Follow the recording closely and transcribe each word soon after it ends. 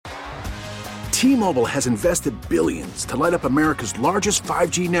T-Mobile has invested billions to light up America's largest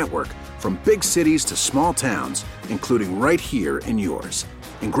 5G network, from big cities to small towns, including right here in yours.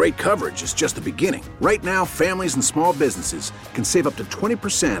 And great coverage is just the beginning. Right now, families and small businesses can save up to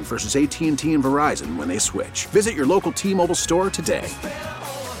 20% versus AT&T and Verizon when they switch. Visit your local T-Mobile store today.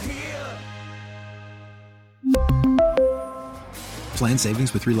 Plan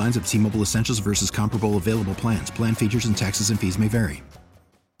savings with 3 lines of T-Mobile Essentials versus comparable available plans. Plan features and taxes and fees may vary.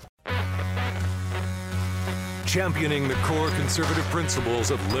 Championing the core conservative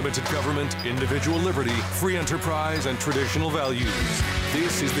principles of limited government, individual liberty, free enterprise, and traditional values.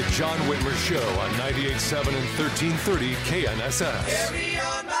 This is the John Whitmer Show on 98.7 and 1330 KNSS. Carry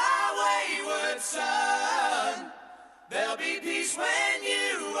on my wayward son. There'll be peace when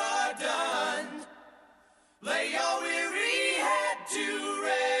you are done. Lay your weary head to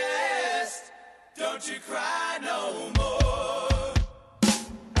rest. Don't you cry no more.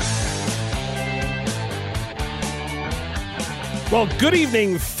 Well, good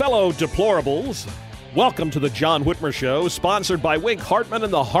evening, fellow deplorables. Welcome to the John Whitmer Show, sponsored by Wink Hartman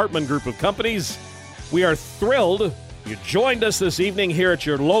and the Hartman Group of Companies. We are thrilled you joined us this evening here at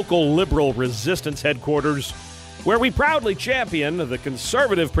your local liberal resistance headquarters, where we proudly champion the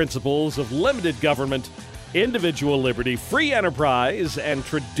conservative principles of limited government, individual liberty, free enterprise, and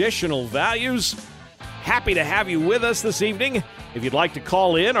traditional values. Happy to have you with us this evening. If you'd like to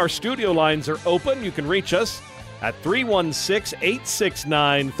call in, our studio lines are open. You can reach us at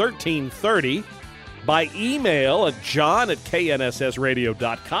 316-869-1330, by email at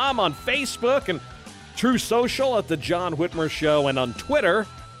john@knssradio.com, on Facebook and True Social at The John Whitmer Show, and on Twitter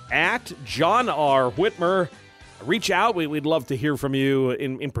at John R. Whitmer. Reach out. We'd love to hear from you.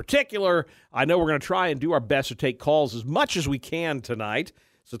 In particular, I know we're going to try and do our best to take calls as much as we can tonight.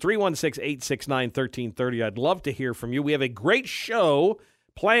 So 316-869-1330. I'd love to hear from you. We have a great show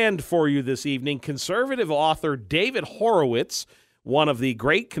planned for you this evening. Conservative author David Horowitz, one of the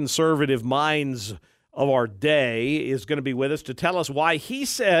great conservative minds of our day, is going to be with us to tell us why he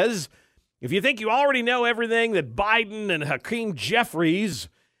says, if you think you already know everything that Biden and Hakeem Jeffries,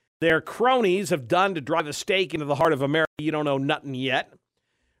 their cronies, have done to drive a stake into the heart of America, you don't know nothing yet.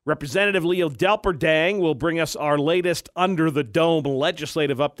 Representative Leo Delperdang will bring us our latest Under the Dome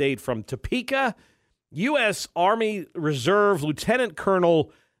legislative update from Topeka. U.S. Army Reserve Lieutenant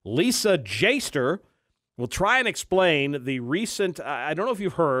Colonel Lisa Jaster will try and explain the recent, I don't know if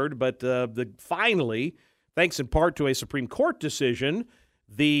you've heard, but finally, thanks in part to a Supreme Court decision,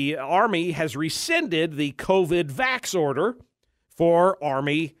 the Army has rescinded the COVID vax order for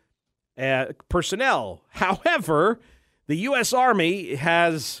Army personnel. However, the U.S. Army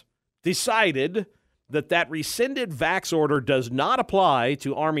has decided that rescinded vax order does not apply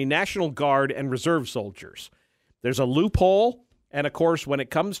to Army National Guard and Reserve soldiers. There's a loophole, and of course, when it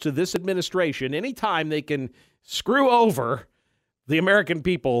comes to this administration, anytime they can screw over the American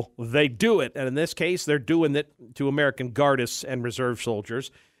people, they do it. And in this case, they're doing it to American Guardists and Reserve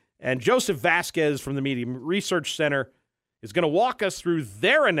soldiers. And Joseph Vasquez from the Media Research Center is going to walk us through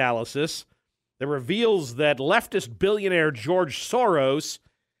their analysis that reveals that leftist billionaire George Soros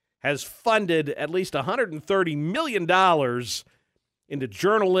has funded at least $130 million into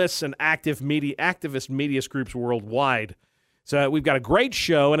journalists and activist media groups worldwide. So we've got a great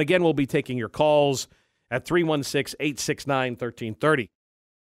show, and again, we'll be taking your calls at 316-869-1330.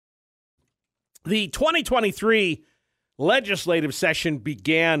 The 2023 legislative session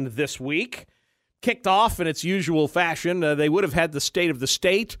began this week, kicked off in its usual fashion. They would have had the State of the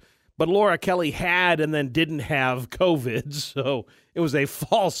State, but Laura Kelly had and then didn't have COVID, so it was a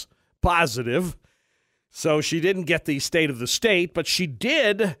false positive. So she didn't get the State of the State, but she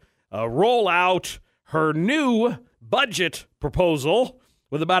did roll out her new budget proposal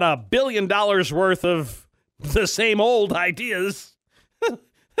with about $1 billion worth of the same old ideas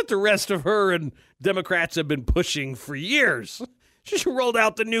that the rest of her and Democrats have been pushing for years. She rolled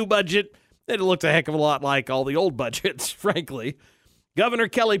out the new budget. It looked a heck of a lot like all the old budgets, frankly. Governor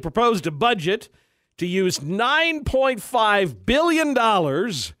Kelly proposed a budget to use $9.5 billion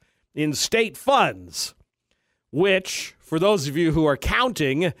in state funds, which, for those of you who are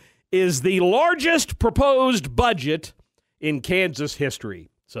counting, is the largest proposed budget in Kansas history.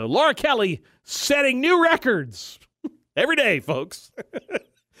 So Laura Kelly setting new records every day, folks.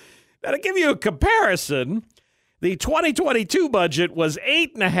 Now, to give you a comparison, the 2022 budget was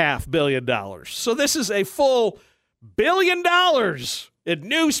 $8.5 billion. So this is a full $1 billion in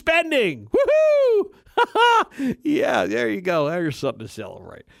new spending. Woohoo! Yeah, there you go. There's something to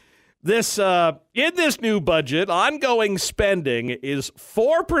celebrate. This in this new budget, ongoing spending is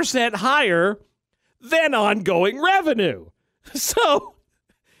 4% higher than ongoing revenue. So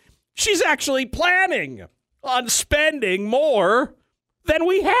She's actually planning on spending more than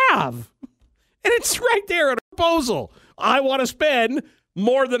we have. And it's right there in her proposal. I want to spend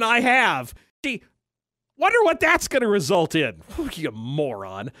more than I have. Gee, wonder what that's going to result in. You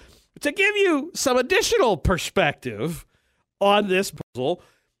moron. To give you some additional perspective on this proposal,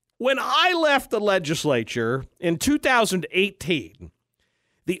 when I left the legislature in 2018,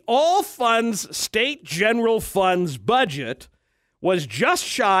 the all funds state general funds budget was just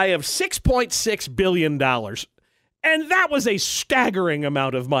shy of $6.6 billion. And that was a staggering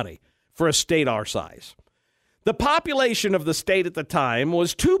amount of money for a state our size. The population of the state at the time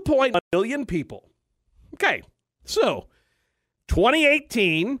was 2.1 million people. Okay, so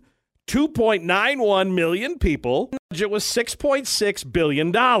 2018, 2.91 million people. The budget was $6.6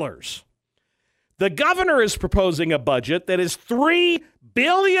 billion. The governor is proposing a budget that is $3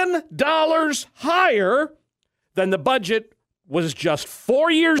 billion higher than the budget was just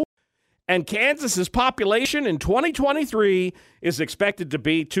 4 years ago. And Kansas's population in 2023 is expected to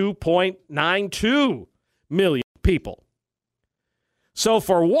be 2.92 million people. So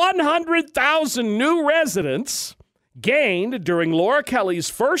for 100,000 new residents gained during Laura Kelly's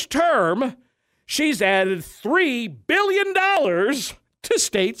first term, she's added $3 billion to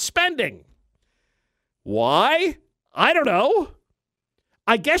state spending. Why? I don't know.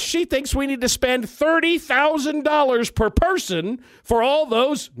 I guess she thinks we need to spend $30,000 per person for all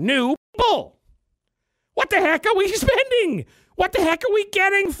those new people. What the heck are we spending? What the heck are we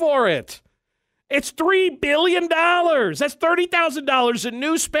getting for it? It's $3 billion. That's $30,000 in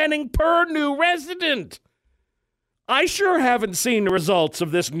new spending per new resident. I sure haven't seen the results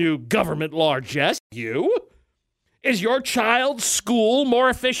of this new government largesse. You? Is your child's school more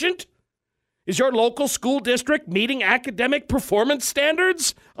efficient? Is your local school district meeting academic performance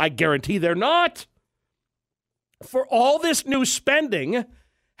standards? I guarantee they're not. For all this new spending,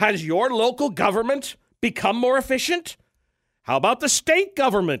 has your local government become more efficient? How about the state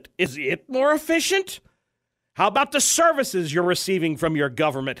government? Is it more efficient? How about the services you're receiving from your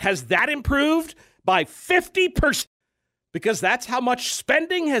government? Has that improved by 50%? Because that's how much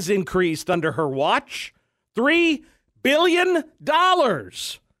spending has increased under her watch. $3 billion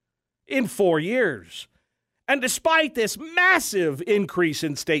in 4 years. And despite this massive increase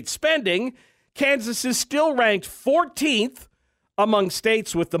in state spending, Kansas is still ranked 14th among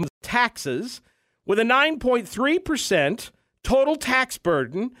states with the most taxes, with a 9.3% total tax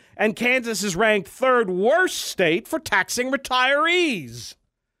burden, and Kansas is ranked third worst state for taxing retirees.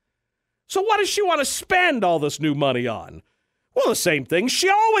 So what does she want to spend all this new money on? Well, the same thing she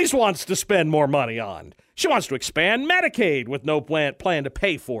always wants to spend more money on. She wants to expand Medicaid with no plan to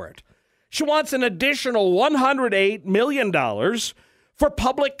pay for it. She wants an additional $108 million for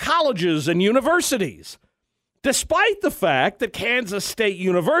public colleges and universities, despite the fact that Kansas state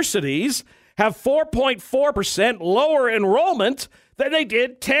universities have 4.4% lower enrollment than they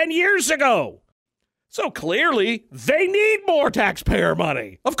did 10 years ago. So clearly, they need more taxpayer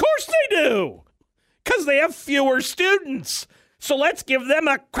money. Of course they do, because they have fewer students. So let's give them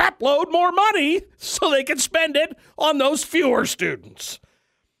a crap load more money so they can spend it on those fewer students.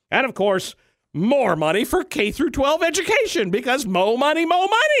 And of course, more money for K through 12 education, because mo money, mo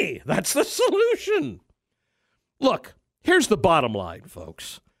money. That's the solution. Look, here's the bottom line,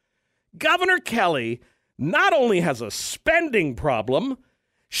 folks. Governor Kelly not only has a spending problem,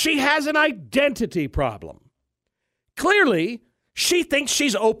 she has an identity problem. Clearly, she thinks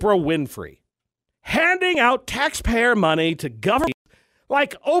she's Oprah Winfrey, handing out taxpayer money to government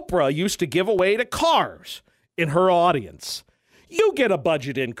like Oprah used to give away to cars in her audience. You get a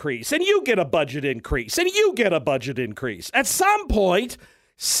budget increase, and you get a budget increase, and you get a budget increase. At some point,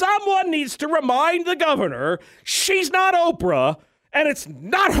 someone needs to remind the governor she's not Oprah, and it's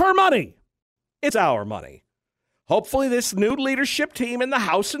not her money. It's our money. Hopefully this new leadership team in the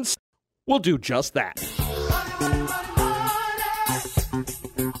House and Senate will do just that.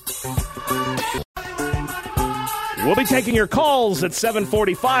 We'll be taking your calls at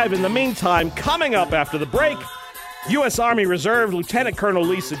 7:45. In the meantime, coming up after the break, U.S. Army Reserve Lieutenant Colonel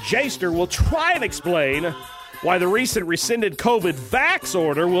Lisa Jaster will try and explain why the recent rescinded COVID vax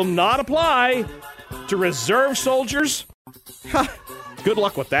order will not apply to reserve soldiers. Good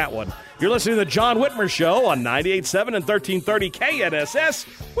luck with that one. You're listening to the John Whitmer Show on 98.7 and 1330 KNSS,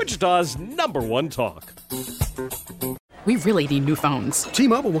 Wichita's #1 talk. We really need new phones.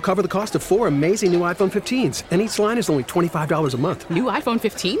 T-Mobile will cover the cost of 4 amazing new iPhone 15s, and each line is only $25 a month. New iPhone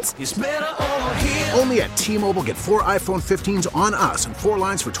 15s? It's better over here. Only at T-Mobile, get 4 iPhone 15s on us and 4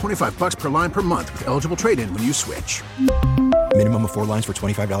 lines for $25 per line per month with eligible trade-in when you switch. Minimum of 4 lines for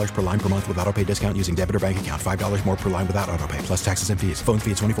 $25 per line per month with autopay discount using debit or bank account. $5 more per line without autopay, plus taxes and fees. Phone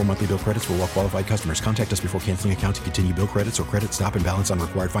fee at 24 monthly bill credits for well-qualified customers. Contact us before canceling account to continue bill credits or credit stop and balance on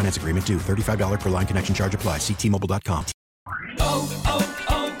required finance agreement due. $35 per line connection charge applies. See T-Mobile.com.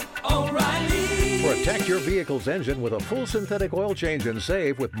 O'Reilly. Protect your vehicle's engine with a full synthetic oil change and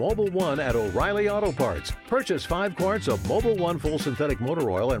save with Mobil 1 at O'Reilly Auto Parts. Purchase 5 quarts of Mobil 1 full synthetic motor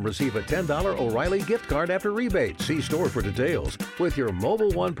oil and receive a $10 O'Reilly gift card after rebate. See store for details. With your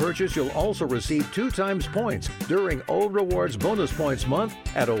Mobil 1 purchase, you'll also receive 2 times points during O Rewards Bonus Points Month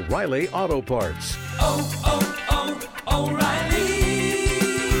at O'Reilly Auto Parts. O'Reilly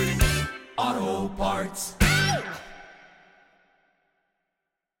Auto Parts.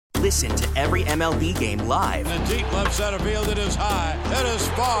 Listen to every MLB game live. In the deep left center field, it is high, it is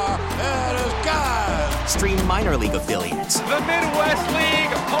far, it is gone. Stream minor league affiliates. The Midwest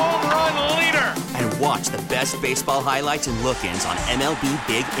League home run leader. And watch the best baseball highlights and look-ins on MLB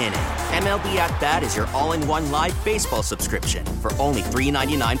Big Inning. MLB At Bat is your all-in-one live baseball subscription for only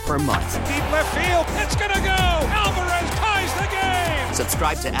 $3.99 per month. Deep left field, it's gonna go. Alvarez ties the game.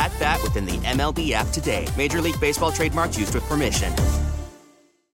 Subscribe to At Bat within the MLB app today. Major League Baseball trademarks used with permission.